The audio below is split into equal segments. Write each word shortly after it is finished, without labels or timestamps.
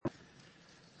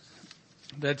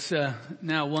That's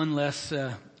now one less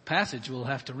passage we'll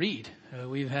have to read.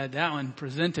 We've had that one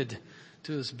presented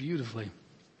to us beautifully.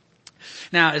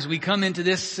 Now, as we come into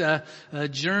this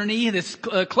journey, this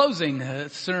closing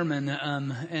sermon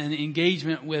and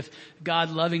engagement with God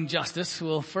loving justice,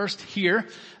 we'll first hear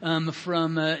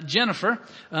from Jennifer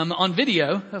on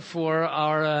video for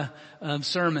our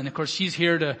sermon. Of course, she's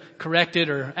here to correct it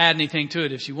or add anything to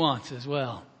it if she wants as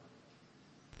well.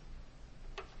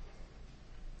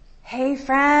 Hey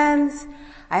friends,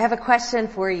 I have a question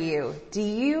for you. Do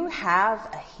you have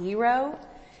a hero?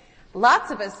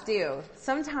 Lots of us do.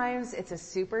 Sometimes it's a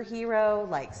superhero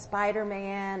like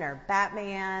Spider-Man or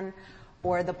Batman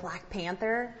or the Black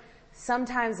Panther.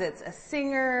 Sometimes it's a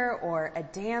singer or a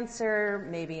dancer,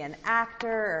 maybe an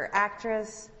actor or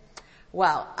actress.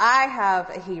 Well, I have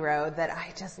a hero that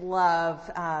I just love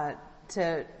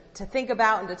to think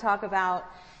about and to talk about.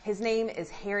 His name is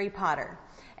Harry Potter.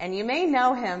 And you may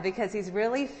know him because he's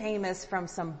really famous from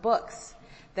some books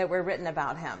that were written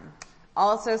about him.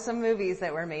 Also some movies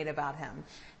that were made about him.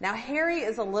 Now Harry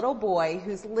is a little boy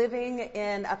who's living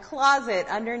in a closet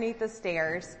underneath the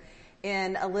stairs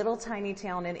in a little tiny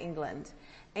town in England.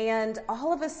 And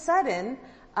all of a sudden,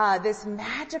 this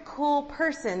magical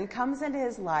person comes into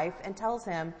his life and tells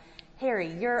him,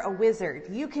 Harry, you're a wizard.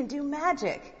 You can do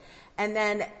magic. And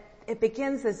then it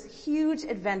begins this huge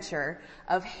adventure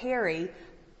of Harry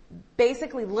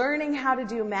basically learning how to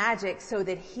do magic so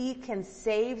that he can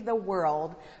save the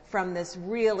world from this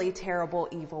really terrible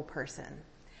evil person.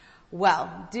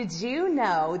 Well, did you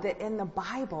know that in the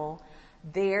Bible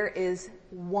there is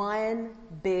one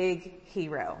big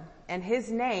hero, and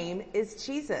his name is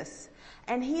Jesus,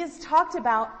 and he is talked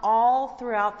about all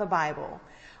throughout the Bible.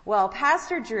 Well,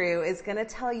 Pastor Drew is going to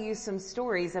tell you some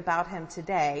stories about him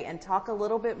today and talk a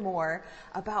little bit more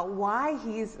about why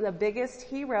he's the biggest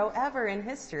hero ever in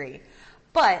history.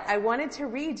 But I wanted to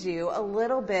read you a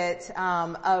little bit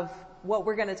of what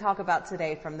we're going to talk about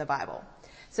today from the Bible.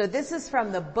 So this is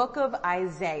from the book of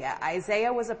Isaiah.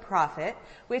 Isaiah was a prophet,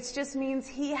 which just means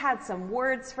he had some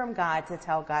words from God to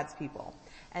tell God's people.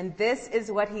 And this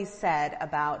is what he said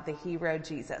about the hero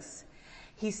Jesus.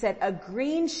 He said, a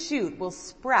green shoot will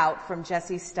sprout from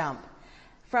Jesse's stump.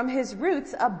 From his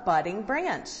roots, a budding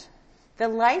branch. The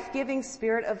life-giving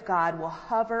Spirit of God will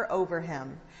hover over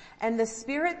him. And the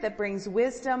Spirit that brings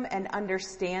wisdom and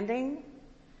understanding,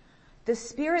 the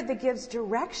Spirit that gives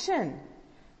direction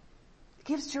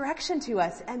to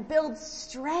us and builds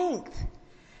strength.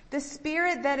 The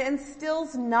Spirit that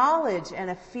instills knowledge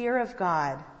and a fear of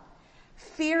God.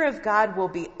 Fear of God will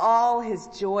be all his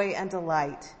joy and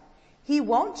delight. He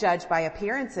won't judge by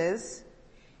appearances.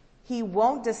 He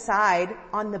won't decide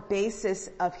on the basis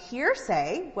of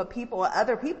hearsay, what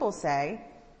other people say.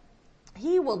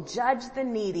 He will judge the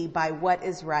needy by what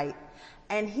is right,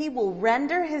 and he will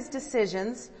render his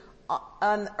decisions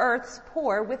on earth's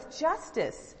poor with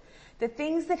justice. The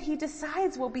things that he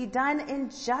decides will be done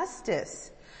in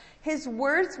justice. His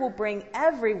words will bring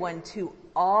everyone to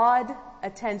awed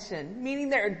attention, meaning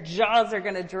their jaws are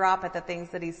going to drop at the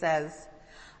things that he says.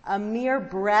 A mere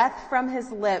breath from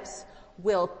his lips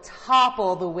will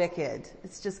topple the wicked.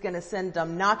 It's just going to send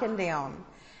them knocking down.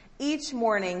 Each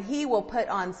morning he will put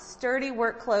on sturdy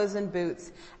work clothes and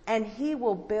boots, and he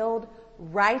will build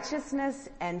righteousness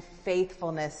and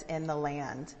faithfulness in the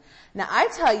land. Now I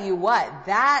tell you what,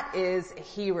 that is a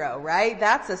hero, right?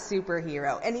 That's a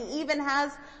superhero. And he even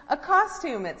has a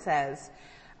costume, it says.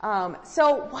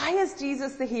 So why is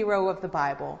Jesus the hero of the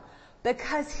Bible?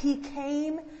 Because he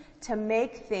came to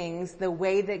make things the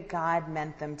way that God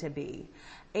meant them to be.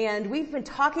 And we've been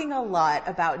talking a lot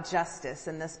about justice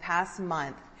in this past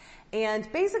month.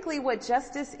 And basically what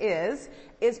justice is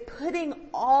putting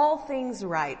all things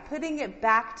right, putting it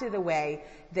back to the way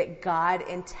that God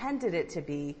intended it to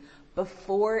be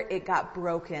before it got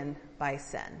broken by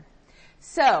sin.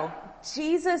 So,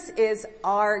 Jesus is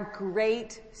our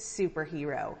great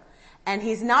superhero. And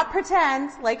he's not pretend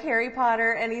like Harry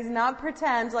Potter, and he's not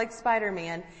pretend like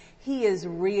Spider-Man. He is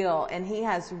real, and he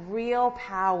has real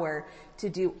power to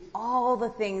do all the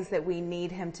things that we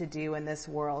need him to do in this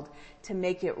world to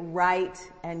make it right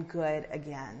and good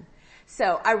again.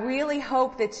 So I really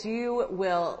hope that you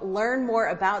will learn more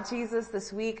about Jesus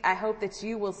this week. I hope that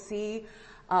you will see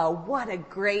what a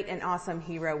great and awesome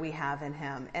hero we have in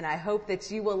him. And I hope that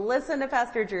you will listen to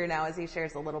Pastor Drew now as he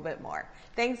shares a little bit more.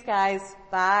 Thanks, guys.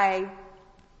 Bye.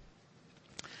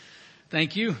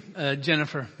 Thank you,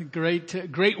 Jennifer.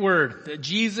 Great word.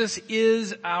 Jesus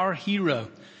is our hero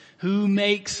who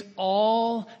makes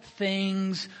all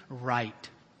things right.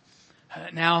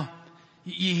 Now,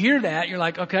 you hear that, you're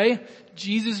like, okay,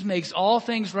 Jesus makes all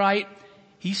things right.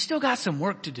 He's still got some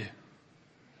work to do.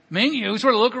 I mean, you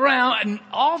sort of look around and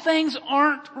all things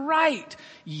aren't right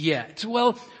yet.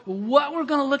 Well, what we're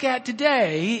going to look at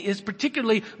today is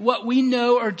particularly what we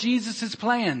know are Jesus'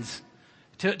 plans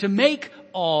to make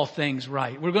all things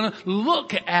right. We're going to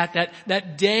look at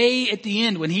that day at the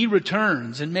end when he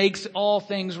returns and makes all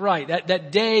things right.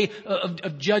 That day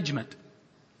of judgment.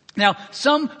 Now,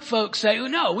 some folks say, oh,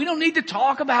 no, we don't need to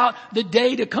talk about the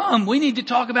day to come. We need to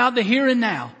talk about the here and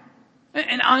now.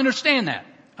 And I understand that.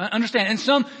 I understand. And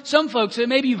some folks,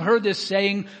 maybe you've heard this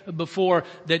saying before,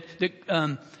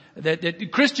 that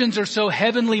Christians are so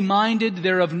heavenly minded,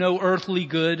 they're of no earthly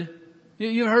good.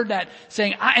 You've heard that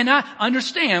saying, and I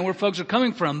understand where folks are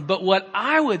coming from, but what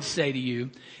I would say to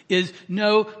you is,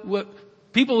 no,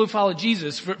 what people who follow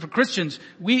Jesus, for Christians,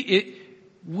 we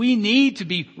need to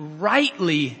be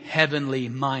rightly heavenly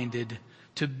minded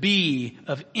to be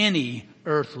of any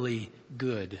earthly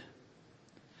good.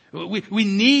 We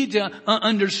need to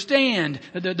understand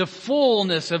the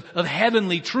fullness of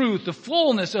heavenly truth, the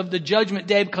fullness of the judgment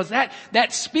day, because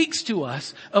that speaks to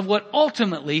us of what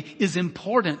ultimately is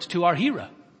important to our hero.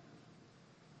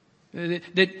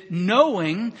 That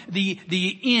knowing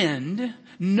the end,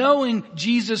 knowing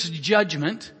Jesus'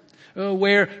 judgment,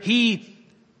 where he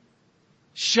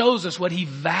shows us what he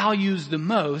values the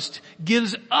most,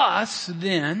 gives us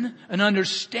then an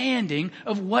understanding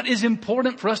of what is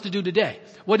important for us to do today.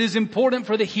 What is important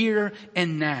for the here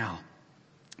and now.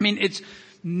 I mean, it's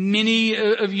many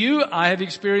of you, I have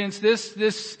experienced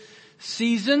this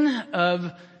season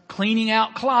of cleaning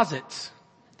out closets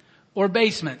or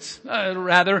basements.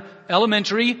 Rather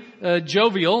elementary,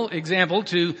 jovial example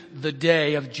to the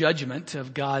day of judgment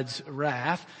of God's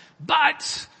wrath.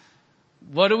 But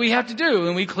what do we have to do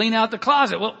when we clean out the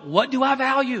closet? Well, what do I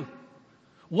value?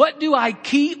 What do I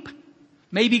keep?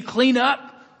 Maybe clean up?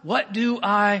 What do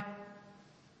I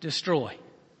destroy?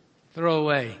 Throw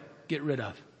away? Get rid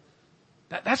of?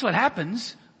 That's what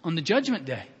happens on the judgment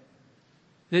day.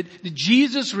 That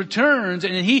Jesus returns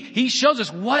and he shows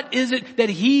us what is it that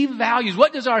he values.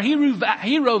 What does our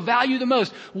hero value the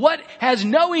most? What has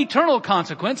no eternal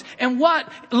consequence and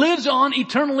what lives on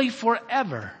eternally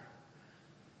forever?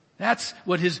 That's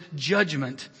what his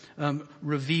judgment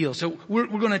reveals. So we're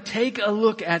going to take a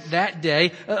look at that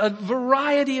day, a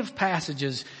variety of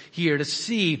passages here to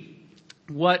see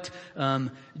what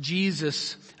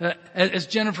Jesus, as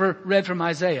Jennifer read from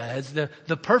Isaiah, as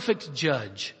the perfect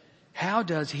judge. How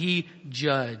does he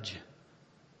judge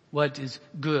what is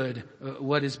good,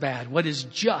 what is bad, what is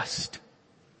just,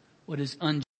 what is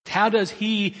unjust? How does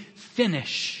he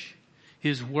finish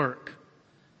his work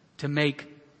to make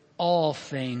all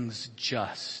things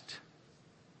just?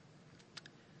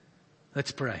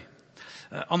 Let's pray.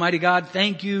 Almighty God,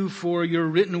 thank you for your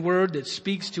written word that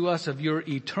speaks to us of your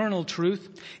eternal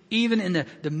truth. Even in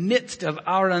the midst of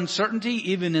our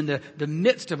uncertainty, even in the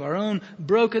midst of our own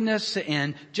brokenness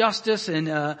and justice and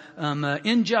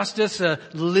injustice,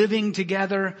 living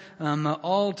together,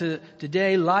 all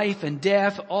today, life and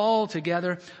death, all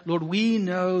together. Lord, we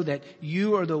know that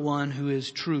you are the one who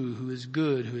is true, who is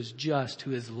good, who is just,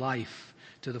 who is life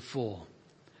to the full.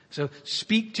 So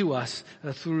speak to us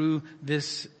through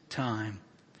this time,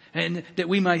 and that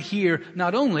we might hear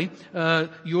not only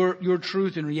your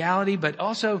truth and reality, but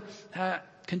also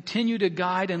continue to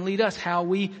guide and lead us how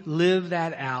we live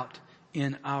that out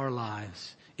in our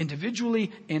lives,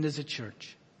 individually and as a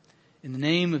church. In the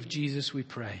name of Jesus we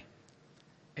pray.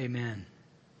 Amen.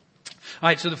 All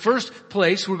right, so the first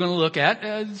place we're going to look at,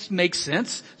 this makes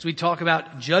sense. As we talk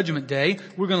about Judgment Day,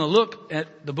 we're going to look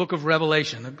at the book of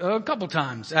Revelation a couple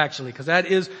times, actually, because that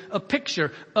is a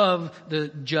picture of the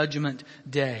Judgment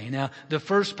Day. Now, the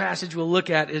first passage we'll look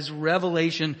at is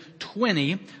Revelation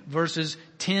 20, verses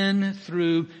 10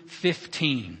 through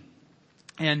 15.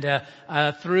 And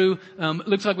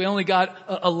looks like we only got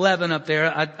 11 up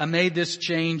there. I made this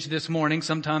change this morning.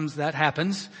 Sometimes that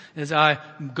happens as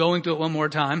I'm going through it one more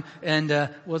time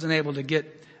and wasn't able to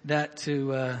get that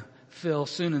to fill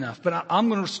soon enough. But I'm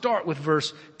going to start with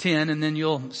verse 10, and then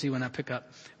you'll see when I pick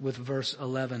up with verse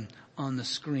 11 on the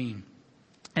screen.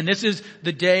 And this is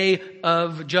the day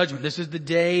of judgment. This is the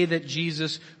day that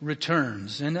Jesus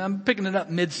returns. And I'm picking it up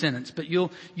mid-sentence, but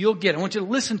you'll get it. I want you to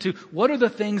listen to what are the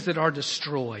things that are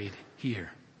destroyed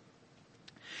here.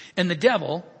 And the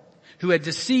devil, who had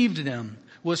deceived them,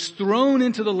 was thrown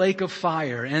into the lake of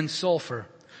fire and sulfur,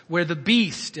 where the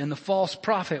beast and the false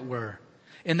prophet were.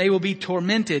 And they will be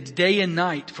tormented day and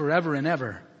night forever and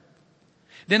ever.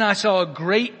 Then I saw a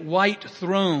great white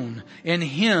throne and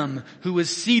him who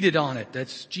was seated on it.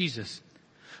 That's Jesus.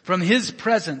 From his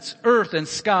presence, earth and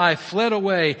sky fled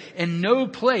away, and no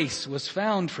place was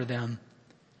found for them.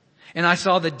 And I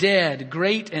saw the dead,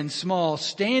 great and small,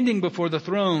 standing before the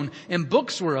throne, and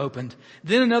books were opened.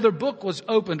 Then another book was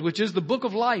opened, which is the book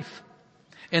of life.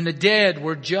 And the dead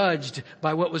were judged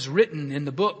by what was written in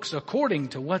the books according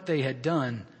to what they had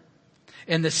done.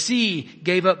 And the sea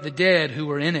gave up the dead who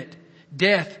were in it.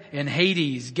 Death and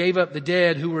Hades gave up the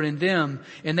dead who were in them,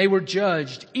 and they were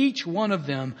judged, each one of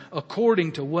them,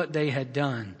 according to what they had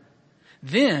done.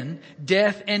 Then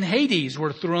death and Hades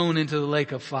were thrown into the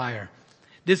lake of fire.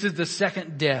 This is the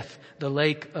second death, the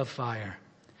lake of fire.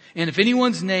 And if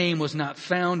anyone's name was not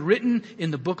found written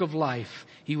in the book of life,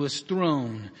 he was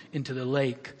thrown into the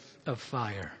lake of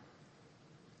fire.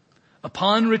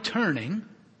 Upon returning,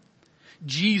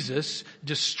 Jesus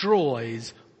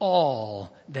destroys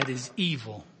all that is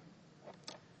evil.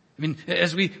 I mean,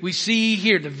 as we see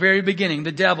here at the very beginning,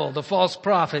 the devil, the false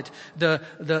prophet,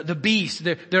 the beast,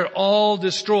 they're all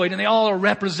destroyed, and they all are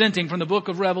representing from the book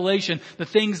of Revelation the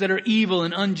things that are evil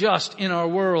and unjust in our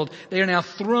world. They are now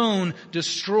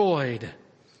destroyed,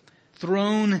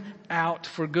 thrown out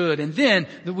for good. And then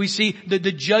we see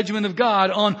the judgment of God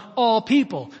on all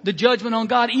people. The judgment on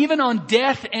God, even on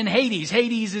death and Hades.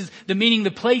 Hades is the meaning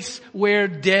the place where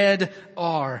dead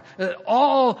are.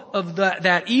 All of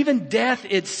that, even death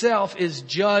itself is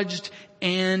judged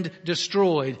and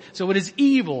destroyed. So what is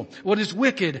evil, what is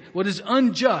wicked, what is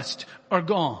unjust are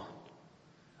gone.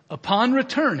 Upon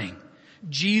returning,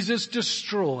 Jesus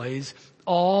destroys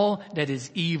all that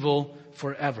is evil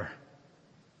forever.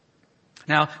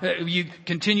 Now, you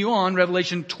continue on,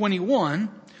 Revelation 21,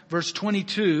 verse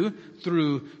 22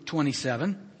 through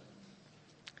 27.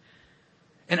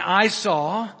 And I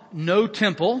saw no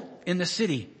temple in the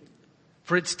city,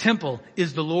 for its temple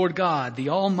is the Lord God, the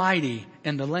Almighty,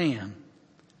 and the Lamb.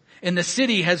 And the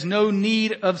city has no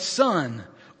need of sun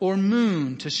or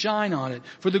moon to shine on it,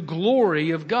 for the glory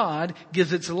of God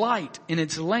gives its light, and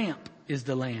its lamp is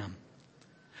the Lamb.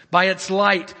 By its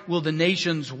light will the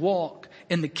nations walk,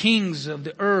 and the kings of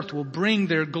the earth will bring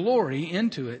their glory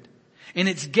into it. And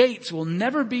its gates will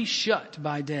never be shut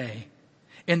by day,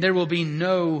 and there will be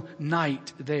no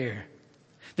night there.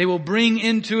 They will bring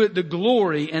into it the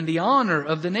glory and the honor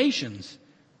of the nations.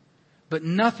 But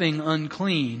nothing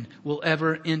unclean will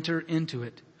ever enter into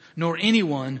it, nor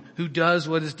anyone who does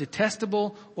what is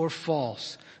detestable or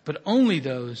false, but only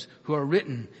those who are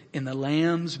written in the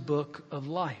Lamb's book of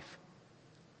life.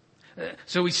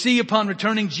 So we see upon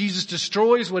returning, Jesus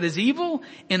destroys what is evil,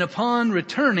 and upon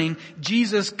returning,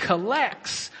 Jesus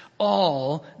collects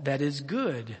all that is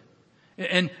good.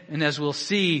 And as we'll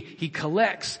see, he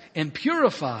collects and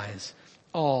purifies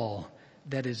all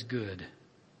that is good.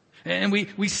 And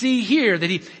we see here that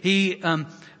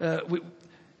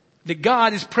that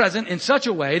God is present in such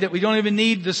a way that we don't even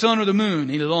need the sun or the moon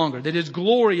any longer. That His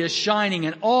glory is shining,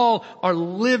 and all are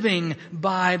living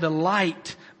by the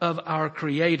light of our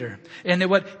Creator. And that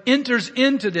what enters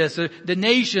into this, the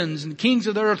nations and kings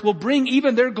of the earth will bring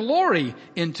even their glory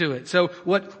into it. So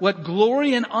what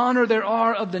glory and honor there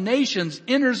are of the nations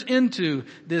enters into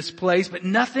this place, but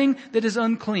nothing that is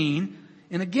unclean.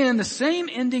 And again, the same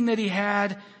ending that He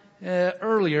had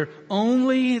earlier,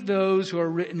 only those who are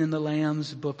written in the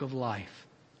Lamb's book of life.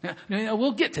 Now,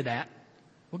 we'll get to that.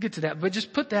 But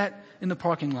just put that in the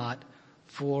parking lot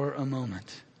for a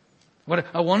moment. What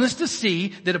I want us to see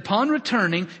that upon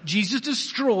returning, Jesus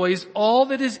destroys all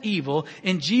that is evil,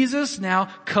 and Jesus now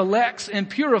collects and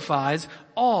purifies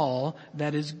all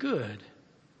that is good.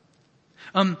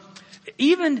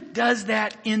 Even does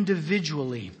that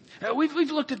individually.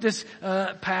 We've looked at this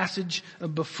passage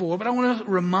before, but I want to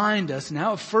remind us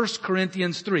now of 1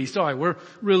 Corinthians 3. Sorry, we're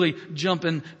really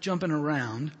jumping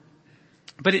around.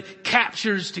 But it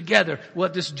captures together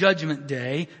what this judgment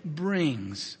day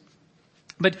brings.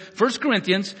 But 1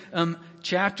 Corinthians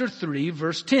chapter 3,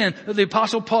 verse 10, the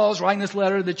Apostle Paul's writing this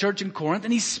letter to the church in Corinth,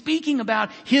 and he's speaking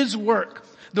about his work.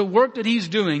 The work that he's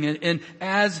doing and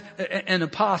as an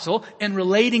apostle, and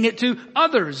relating it to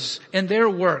others and their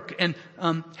work, and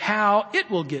how it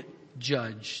will get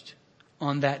judged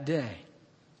on that day.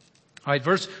 All right,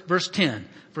 verse 10,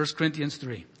 1 Corinthians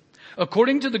 3.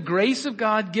 According to the grace of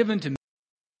God given to me,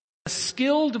 a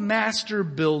skilled master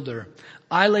builder,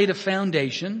 I laid a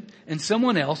foundation, and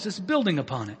someone else is building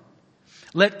upon it.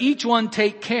 Let each one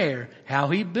take care how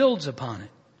he builds upon it.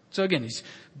 So again, he's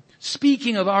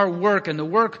speaking of our work and the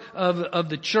work of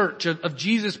the church, of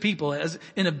Jesus' people, as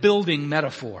in a building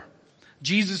metaphor.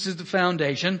 Jesus is the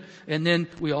foundation, and then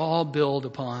we all build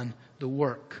upon the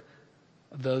work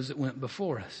of those that went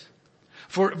before us.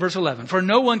 For verse 11, for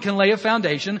no one can lay a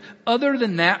foundation other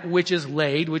than that which is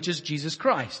laid, which is Jesus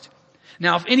Christ.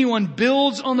 Now if anyone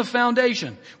builds on the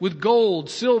foundation with gold,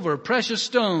 silver, precious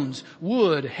stones,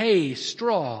 wood, hay,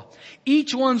 straw,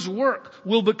 each one's work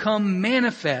will become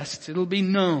manifest. It'll be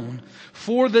known.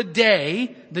 For the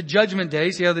day, the judgment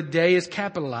day, see how the day is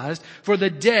capitalized, for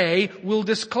the day will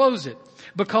disclose it,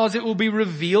 because it will be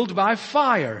revealed by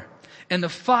fire, and the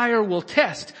fire will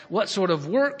test what sort of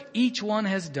work each one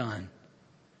has done.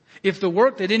 If the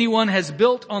work that anyone has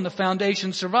built on the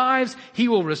foundation survives, he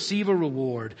will receive a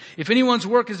reward. If anyone's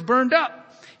work is burned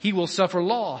up, he will suffer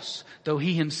loss, though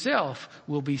he himself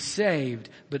will be saved,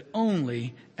 but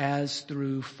only as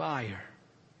through fire.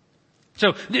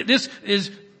 So this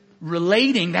is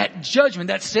relating that judgment,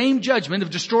 that same judgment of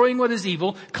destroying what is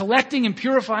evil, collecting and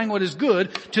purifying what is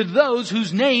good, to those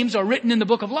whose names are written in the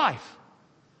book of life.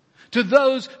 To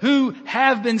those who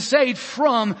have been saved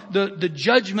from the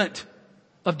judgment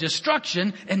of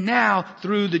destruction, and now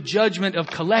through the judgment of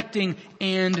collecting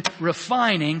and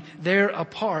refining, they're a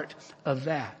part of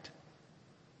that.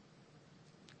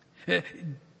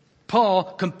 Paul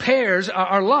compares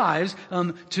our lives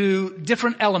to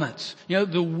different elements.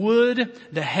 The wood,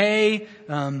 the hay,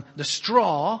 the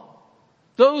straw.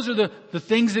 Those are the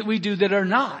things that we do that are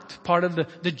not part of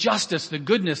the justice, the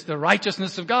goodness, the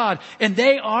righteousness of God. And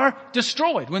they are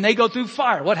destroyed when they go through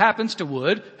fire. What happens to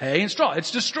wood, hay, and straw? It's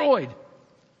destroyed.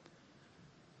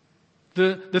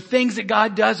 The things that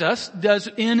God does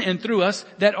in and through us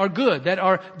that are good, that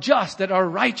are just, that are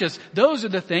righteous, those are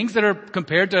the things that are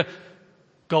compared to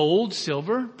gold,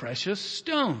 silver, precious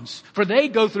stones. For they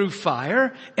go through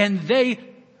fire and they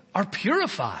are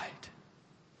purified.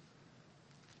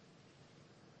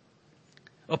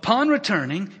 Upon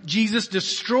returning, Jesus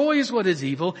destroys what is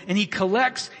evil and he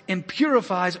collects and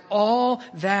purifies all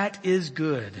that is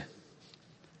good.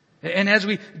 And as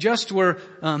we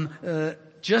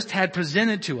just had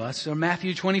presented to us, or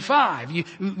Matthew 25.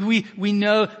 We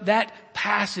know that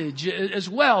passage as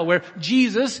well, where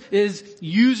Jesus is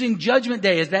using Judgment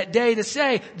Day as that day to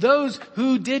say, those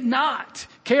who did not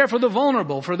care for the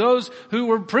vulnerable, for those who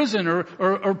were in prison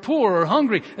or poor or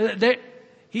hungry,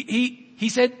 he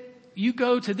said, you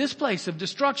go to this place of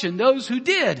destruction. Those who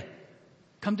did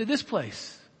come to this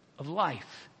place of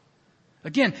life.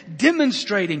 Again,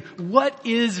 demonstrating what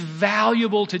is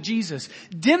valuable to Jesus.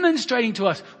 Demonstrating to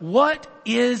us what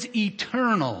is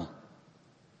eternal.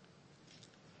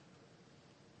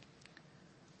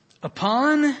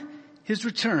 Upon his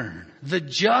return, the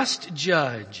just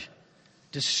judge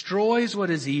destroys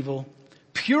what is evil,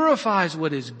 purifies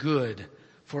what is good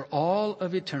for all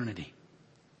of eternity.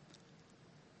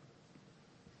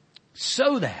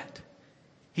 So that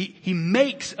he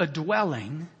makes a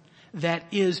dwelling that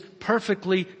is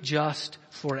perfectly just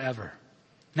forever.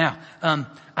 Now,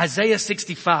 Isaiah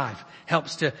 65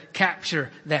 helps to capture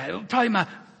that. Probably one of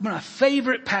my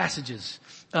favorite passages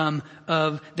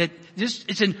of that.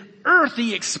 It's an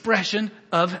earthy expression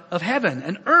of heaven,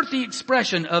 an earthy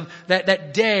expression of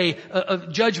that day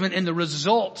of judgment and the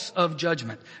results of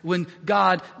judgment when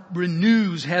God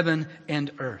renews heaven and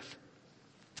earth.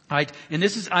 All right, and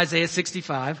this is Isaiah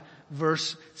 65,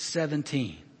 verse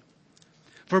 17.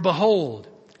 For behold,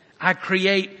 I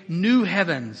create new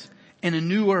heavens and a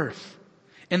new earth,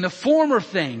 and the former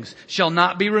things shall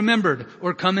not be remembered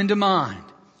or come into mind.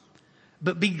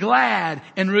 But be glad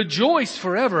and rejoice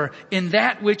forever in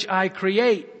that which I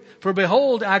create. For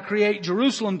behold, I create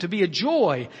Jerusalem to be a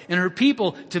joy and her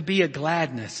people to be a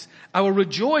gladness. I will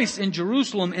rejoice in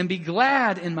Jerusalem and be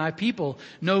glad in my people.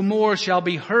 No more shall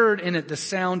be heard in it the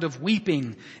sound of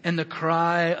weeping and the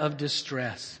cry of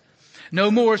distress. No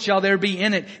more shall there be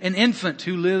in it an infant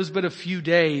who lives but a few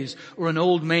days, or an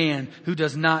old man who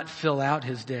does not fill out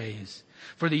his days.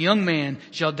 For the young man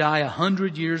shall die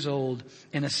 100 years old,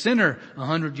 and a sinner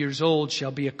 100 years old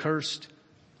shall be accursed.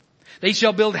 They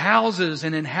shall build houses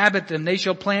and inhabit them. They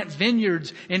shall plant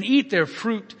vineyards and eat their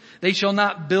fruit. They shall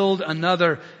not build and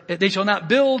another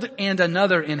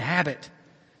inhabit.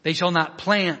 They shall not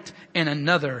plant and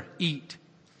another eat.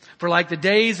 For like the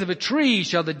days of a tree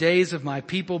shall the days of my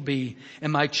people be,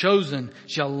 and my chosen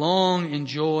shall long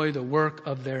enjoy the work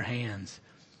of their hands.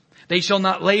 They shall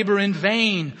not labor in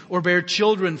vain or bear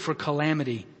children for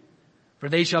calamity. For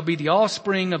they shall be the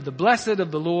offspring of the blessed of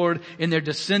the Lord, and their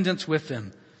descendants with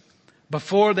them.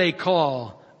 Before they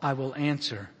call, I will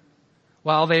answer.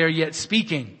 While they are yet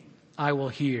speaking, I will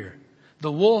hear.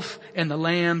 The wolf and the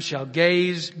lamb shall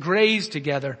graze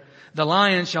together. The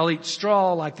lion shall eat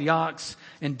straw like the ox,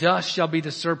 and dust shall be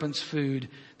the serpent's food.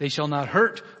 They shall not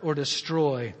hurt or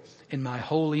destroy in my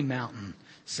holy mountain,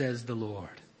 says the Lord.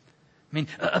 I mean,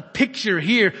 a picture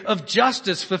here of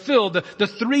justice fulfilled. The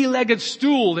three-legged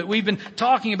stool that we've been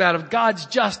talking about of God's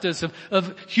justice,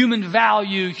 of human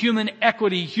value, human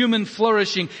equity, human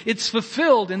flourishing. It's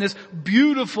fulfilled in this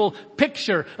beautiful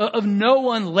picture of no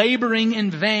one laboring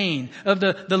in vain. Of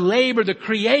the labor, the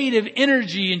creative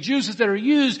energy and juices that are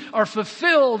used are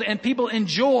fulfilled, and people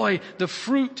enjoy the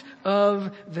fruit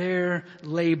of their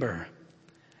labor.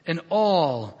 And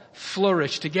all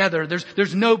flourish together.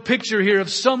 There's no picture here of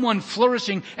someone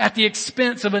flourishing at the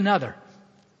expense of another.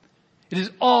 It is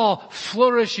all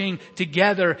flourishing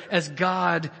together as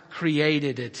God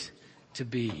created it to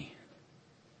be.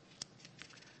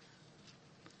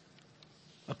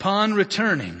 Upon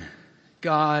returning,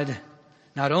 Jesus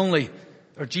not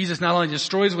only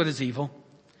destroys what is evil,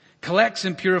 collects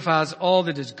and purifies all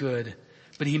that is good,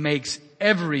 but He makes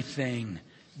everything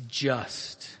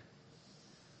just.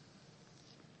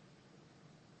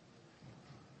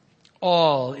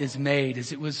 All is made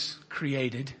as it was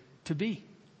created to be.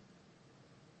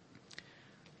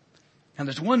 Now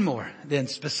there's one more then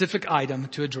specific item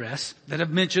to address that I've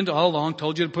mentioned all along,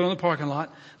 told you to put on the parking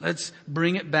lot. Let's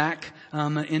bring it back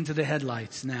into the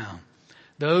headlights now.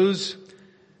 Those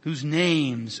whose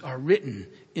names are written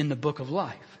in the book of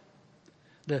life.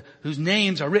 Whose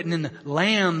names are written in the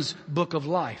Lamb's book of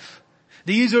life.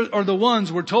 These are the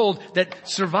ones we're told that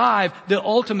survive the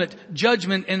ultimate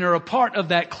judgment and are a part of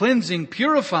that cleansing,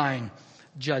 purifying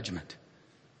judgment.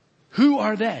 Who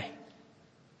are they?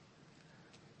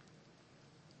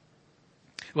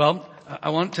 Well, I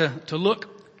want to look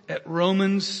at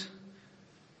Romans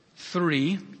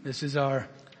 3. This is our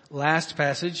last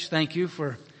passage. Thank you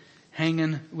for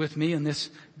hanging with me in this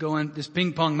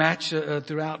ping pong match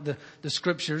throughout the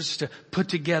scriptures to put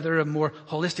together a more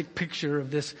holistic picture of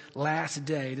this last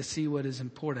day to see what is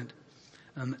important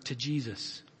to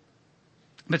Jesus.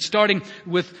 But starting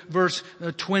with verse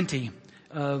 20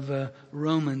 of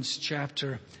Romans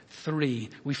chapter 3,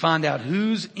 we find out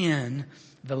who's in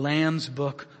the Lamb's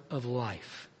book of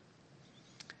life.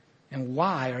 And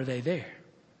why are they there?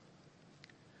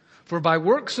 For by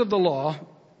works of the law,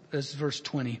 this is verse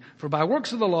 20. For by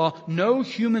works of the law, no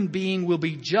human being will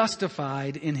be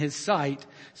justified in his sight,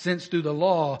 since through the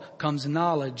law comes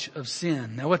knowledge of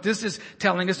sin. Now what this is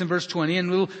telling us in verse 20, and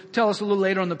will tell us a little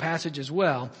later on the passage as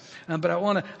well, but I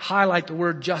want to highlight the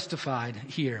word justified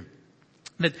here.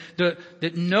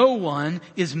 That no one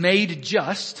is made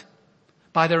just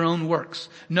by their own works.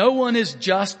 No one is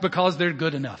just because they're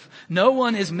good enough. No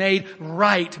one is made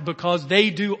right because they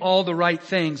do all the right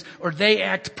things or they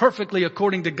act perfectly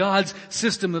according to God's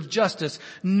system of justice.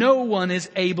 No one is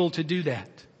able to do that.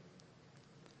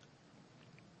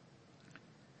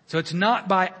 So it's not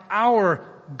by our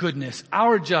goodness,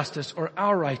 our justice, or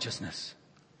our righteousness.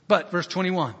 But, verse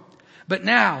 21, but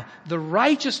now the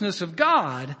righteousness of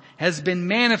God has been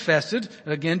manifested,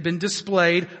 again, been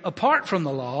displayed apart from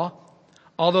the law,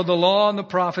 although the law and the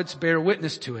prophets bear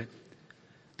witness to it.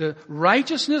 The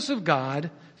righteousness of God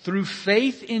through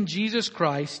faith in Jesus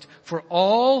Christ for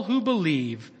all who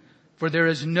believe, for there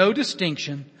is no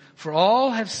distinction, for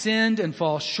all have sinned and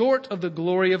fall short of the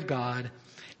glory of God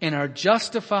and are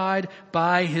justified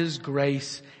by His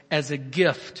grace as a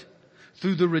gift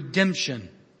through the redemption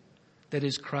that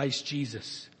is Christ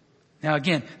Jesus. Now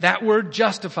again, that word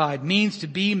justified means to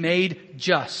be made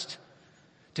just.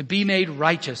 To be made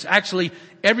righteous. Actually,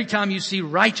 every time you see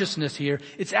righteousness here,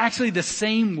 it's actually the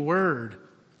same word.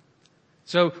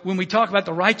 So when we talk about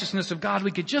the righteousness of God,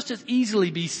 we could just as easily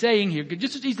be saying here, could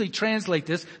just as easily translate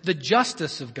this, the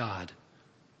justice of God.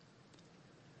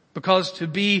 Because to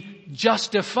be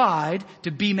justified,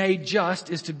 to be made just,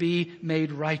 is to be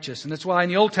made righteous. And that's why in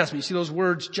the Old Testament you see those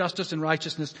words justice and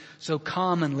righteousness so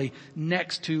commonly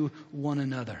next to one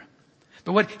another.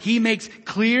 But what he makes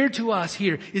clear to us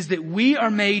here is that we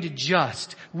are made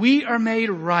just. We are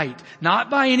made right. Not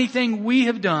by anything we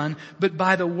have done, but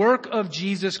by the work of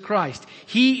Jesus Christ.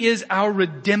 He is our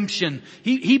redemption.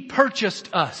 He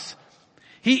purchased us.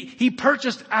 He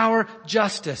purchased our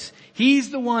justice.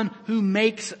 He's the one who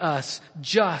makes us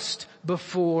just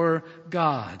before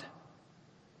God.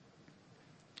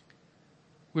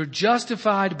 We're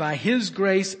justified by His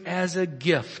grace as a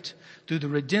gift through the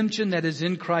redemption that is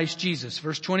in Christ Jesus.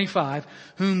 Verse 25,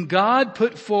 whom God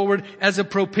put forward as a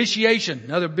propitiation,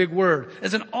 another big word,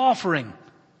 as an offering,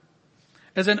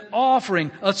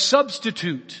 a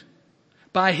substitute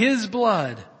by His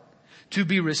blood to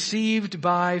be received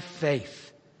by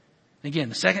faith. Again,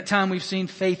 the second time we've seen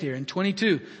faith here. In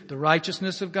 22, the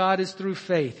righteousness of God is through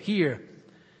faith. Here,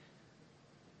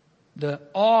 the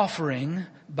offering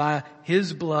by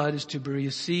His blood is to be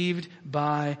received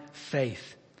by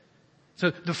faith. So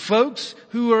the folks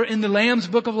who are in the Lamb's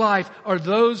Book of Life are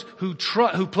those who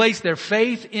place their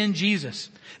faith in Jesus.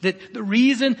 That the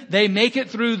reason they make it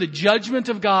through the judgment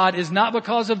of God is not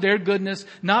because of their goodness,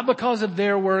 not because of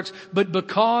their works, but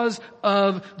because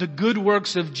of the good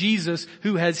works of Jesus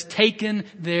who has taken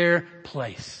their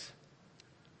place.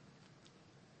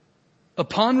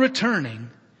 Upon returning,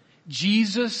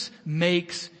 Jesus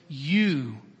makes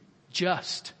you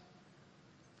just.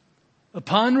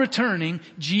 Upon returning,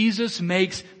 Jesus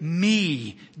makes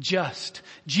me just.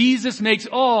 Jesus makes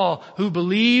all who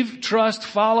believe, trust,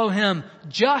 follow Him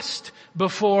just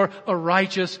before a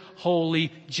righteous,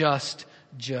 holy, just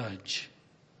judge.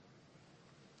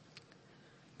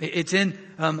 It's in,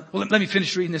 let me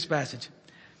finish reading this passage.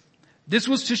 This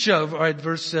was to show, all right,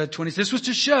 verse 20, this was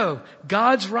to show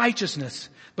God's righteousness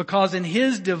because in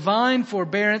His divine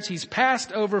forbearance He's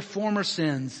passed over former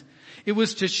sins. It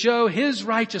was to show His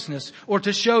righteousness or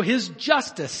to show His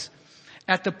justice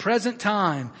at the present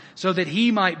time so that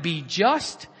He might be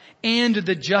just and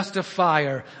the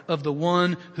justifier of the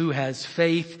one who has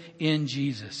faith in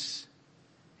Jesus.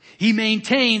 He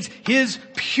maintains His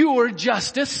pure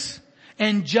justice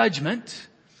and judgment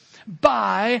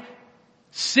by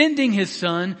sending His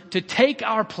Son to take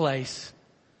our place,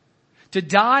 to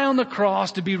die on the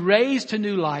cross, to be raised to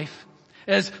new life.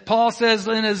 As Paul says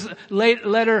in his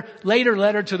later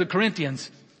letter to the Corinthians,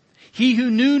 He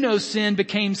who knew no sin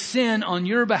became sin on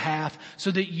your behalf so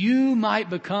that you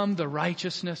might become the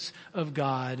righteousness of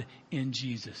God in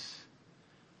Jesus.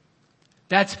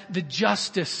 That's the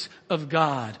justice of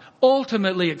God,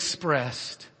 ultimately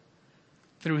expressed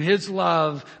through His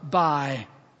love by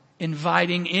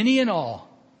inviting any and all,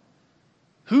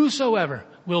 whosoever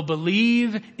will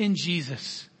believe in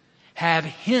Jesus, have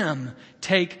Him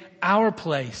take our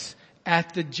place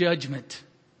at the judgment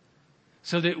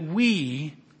so that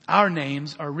our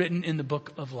names are written in the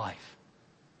book of life.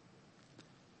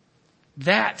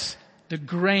 That's the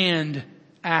grand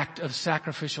act of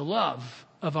sacrificial love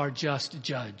of our just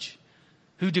judge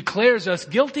who declares us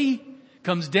guilty,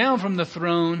 comes down from the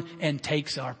throne and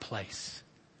takes our place.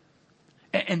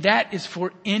 And that is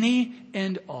for any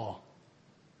and all.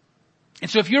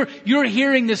 And so if you're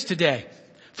hearing this today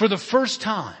for the first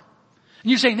time, and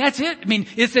you're saying, that's it? I mean,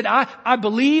 it's that I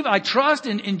believe, I trust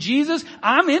in Jesus.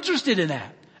 I'm interested in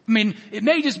that. I mean, it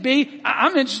may just be,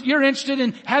 you're interested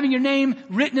in having your name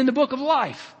written in the book of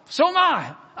life. So am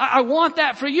I. I want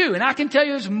that for you. And I can tell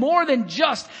you it's more than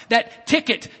just that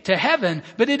ticket to heaven,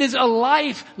 but it is a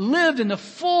life lived in the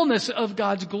fullness of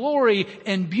God's glory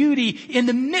and beauty in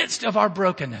the midst of our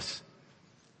brokenness,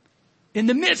 in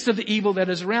the midst of the evil that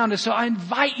is around us. So I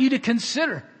invite you to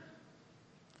consider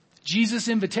Jesus'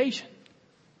 invitation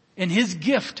and His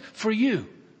gift for you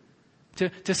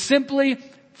to simply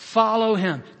follow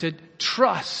Him, to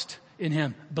trust in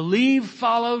Him, believe,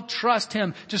 follow, trust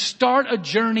Him, to start a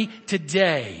journey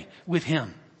today with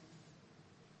Him.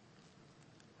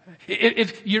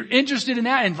 If you're interested in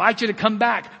that, I invite you to come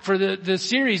back for the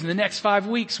series in the next 5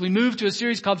 weeks. We move to a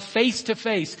series called Face to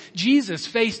Face, Jesus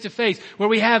Face to Face, where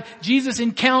we have Jesus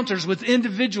encounters with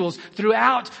individuals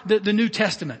throughout the New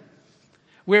Testament,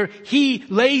 where He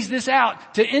lays this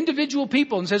out to individual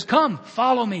people and says, come,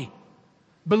 follow me,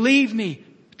 believe me,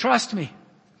 trust me,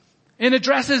 and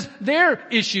addresses their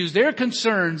issues, their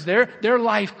concerns, their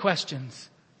life questions.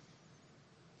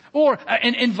 Or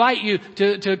and invite you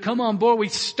to come on board. We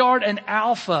start an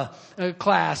Alpha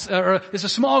class, or it's a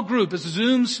small group. It's a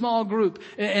Zoom small group.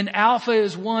 And Alpha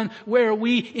is one where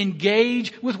we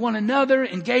engage with one another,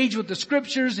 engage with the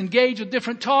Scriptures, engage with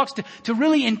different talks to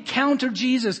really encounter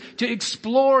Jesus, to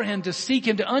explore Him, to seek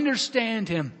Him, to understand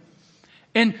Him,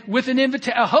 and with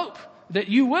a hope that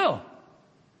you will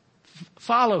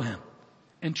follow Him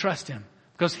and trust Him,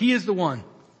 because He is the one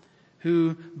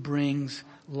who brings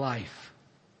life.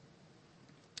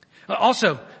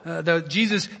 Also,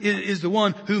 Jesus is the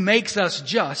one who makes us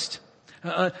just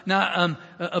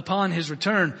upon His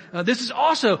return. This is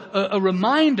also a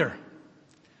reminder,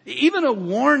 even a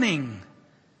warning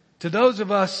to those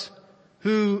of us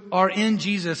who are in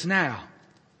Jesus now.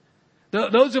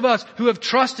 Those of us who have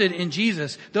trusted in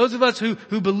Jesus, those of us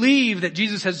who believe that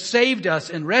Jesus has saved us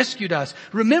and rescued us.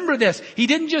 Remember this, He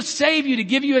didn't just save you to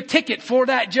give you a ticket for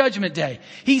that judgment day.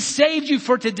 He saved you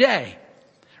for today.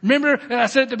 Remember I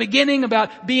said at the beginning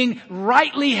about being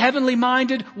rightly heavenly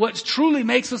minded, what truly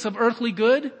makes us of earthly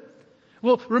good?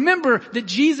 Well, remember that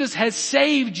Jesus has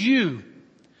saved you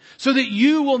so that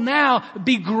you will now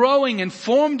be growing and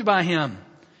formed by Him.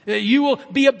 You will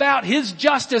be about His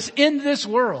justice in this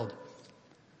world.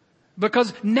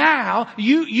 Because now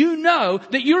you know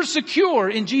that you're secure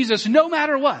in Jesus no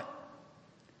matter what.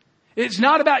 It's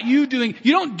not about you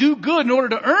don't do good in order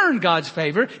to earn God's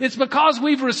favor. It's because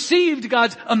we've received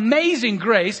God's amazing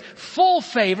grace, full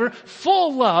favor,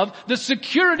 full love, the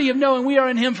security of knowing we are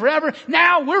in Him forever.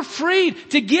 Now we're free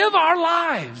to give our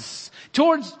lives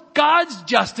towards God's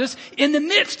justice in the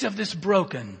midst of this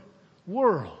broken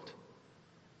world.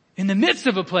 In the midst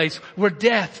of a place where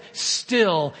death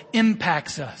still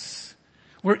impacts us,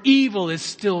 where evil is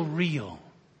still real,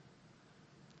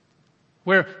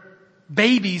 where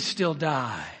babies still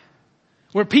die,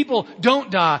 where people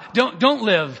don't die, don't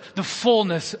live the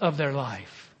fullness of their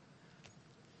life,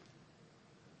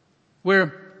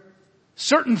 where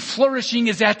certain flourishing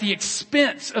is at the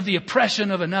expense of the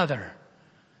oppression of another.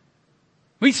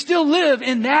 We still live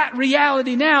in that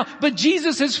reality now, but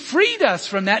Jesus has freed us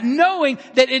from that, knowing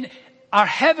that in our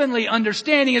heavenly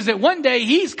understanding is that one day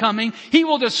He's coming, He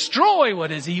will destroy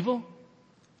what is evil.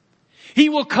 He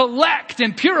will collect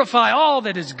and purify all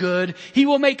that is good. He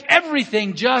will make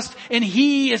everything just, and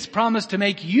He is promised to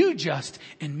make you just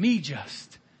and me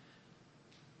just.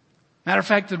 Matter of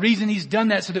fact, the reason He's done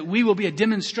that so that we will be a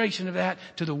demonstration of that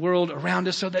to the world around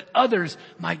us, so that others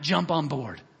might jump on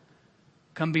board.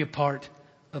 Come be a part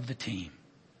of the team.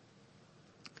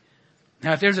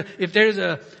 Now, if there's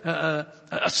a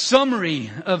summary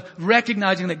of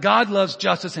recognizing that God loves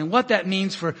justice and what that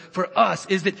means for us,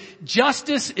 is that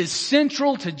justice is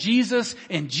central to Jesus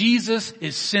and Jesus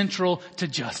is central to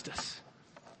justice.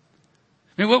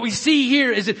 I mean, what we see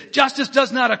here is that justice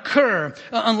does not occur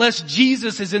unless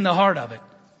Jesus is in the heart of it.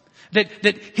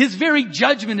 That His very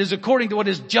judgment is according to what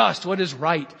is just, what is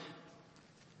right.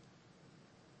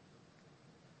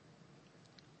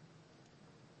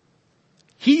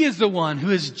 He is the one who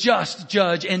is just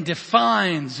judge and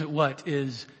defines what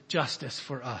is justice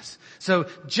for us. So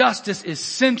justice is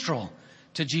central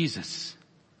to Jesus.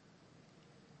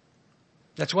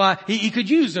 That's why he could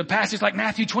use a passage like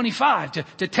Matthew 25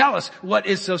 to tell us what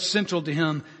is so central to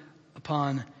Him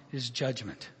upon His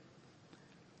judgment.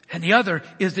 And the other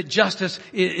is that justice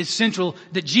is central,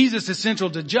 that Jesus is central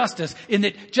to justice, in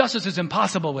that justice is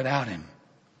impossible without Him.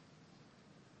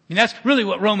 And that's really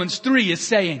what Romans 3 is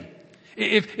saying.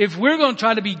 If we're going to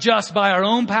try to be just by our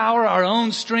own power, our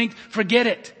own strength, forget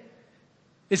it.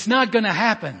 It's not going to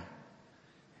happen.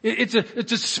 It's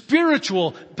a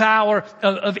spiritual power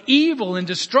of evil and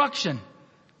destruction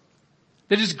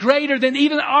that is greater than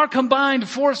even our combined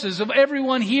forces of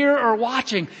everyone here or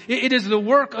watching. It is the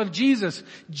work of Jesus.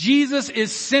 Jesus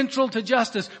is central to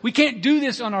justice. We can't do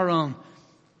this on our own.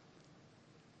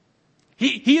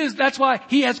 That's why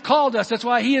He has called us. That's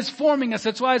why He is forming us.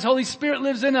 That's why His Holy Spirit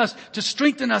lives in us to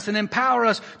strengthen us and empower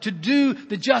us to do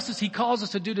the justice He calls us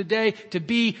to do today,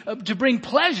 to bring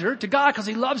pleasure to God because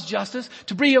He loves justice,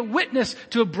 to be a witness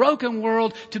to a broken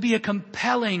world, to be a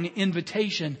compelling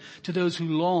invitation to those who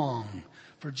long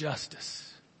for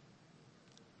justice.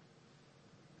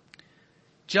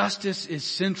 Justice is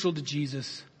central to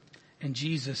Jesus, and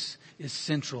Jesus is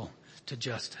central to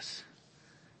justice.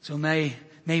 So may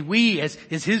we, as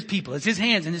His people, as His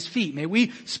hands and His feet, may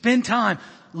we spend time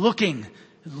looking,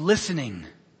 listening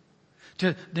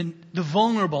to the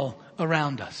vulnerable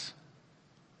around us.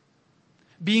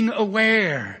 Being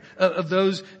aware of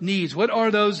those needs. What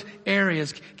are those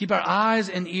areas? Keep our eyes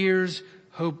and ears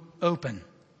open.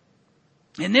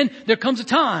 And then there comes a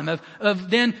time of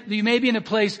then you may be in a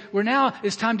place where now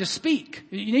it's time to speak.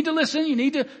 You need to listen, you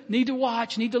need to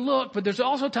watch, you need to look, but there's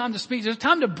also time to speak. There's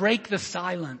time to break the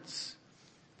silence.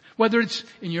 Whether it's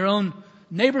in your own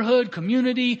neighborhood,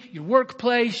 community, your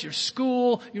workplace, your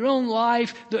school, your own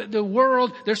life, the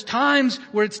world, there's times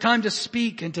where it's time to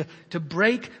speak and to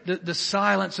break the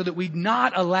silence so that we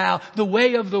not allow the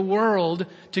way of the world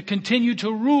to continue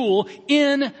to rule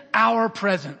in our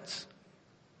presence.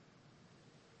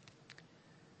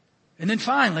 And then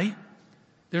finally,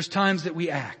 there's times that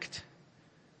we act.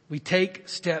 We take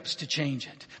steps to change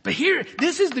it. But here,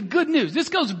 this is the good news. This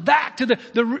goes back to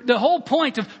the whole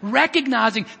point of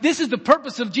recognizing this is the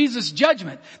purpose of Jesus'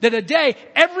 judgment. That a day,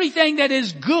 everything that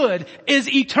is good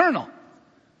is eternal.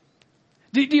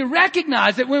 Do you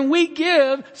recognize that when we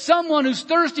give someone who's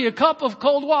thirsty a cup of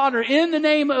cold water in the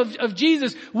name of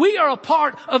Jesus, we are a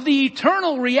part of the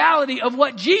eternal reality of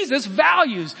what Jesus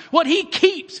values, what He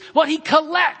keeps, what He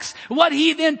collects, what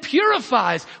He then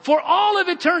purifies for all of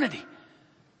eternity.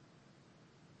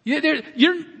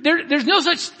 There's no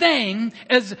such thing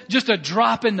as just a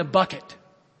drop in the bucket.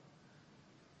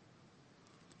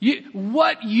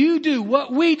 What you do,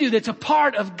 what we do that's a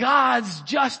part of God's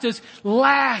justice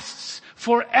lasts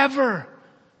forever.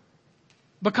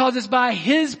 Because it's by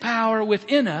His power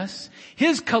within us,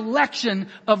 His collection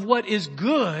of what is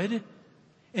good,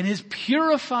 and His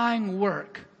purifying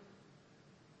work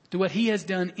to what he has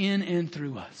done in and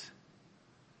through us.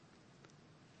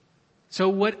 So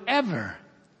whatever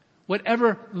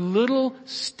little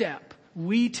step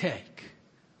we take,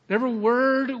 whatever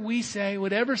word we say,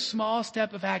 whatever small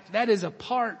step of act, that is a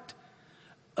part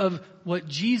of what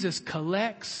Jesus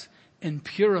collects and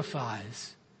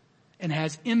purifies and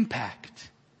has impact,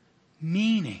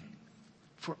 meaning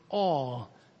for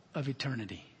all of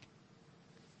eternity.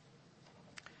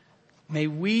 May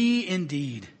we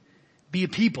indeed be a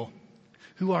people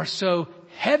who are so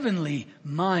heavenly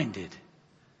minded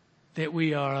that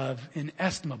we are of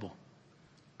inestimable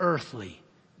earthly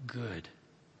good.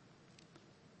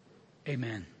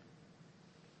 Amen.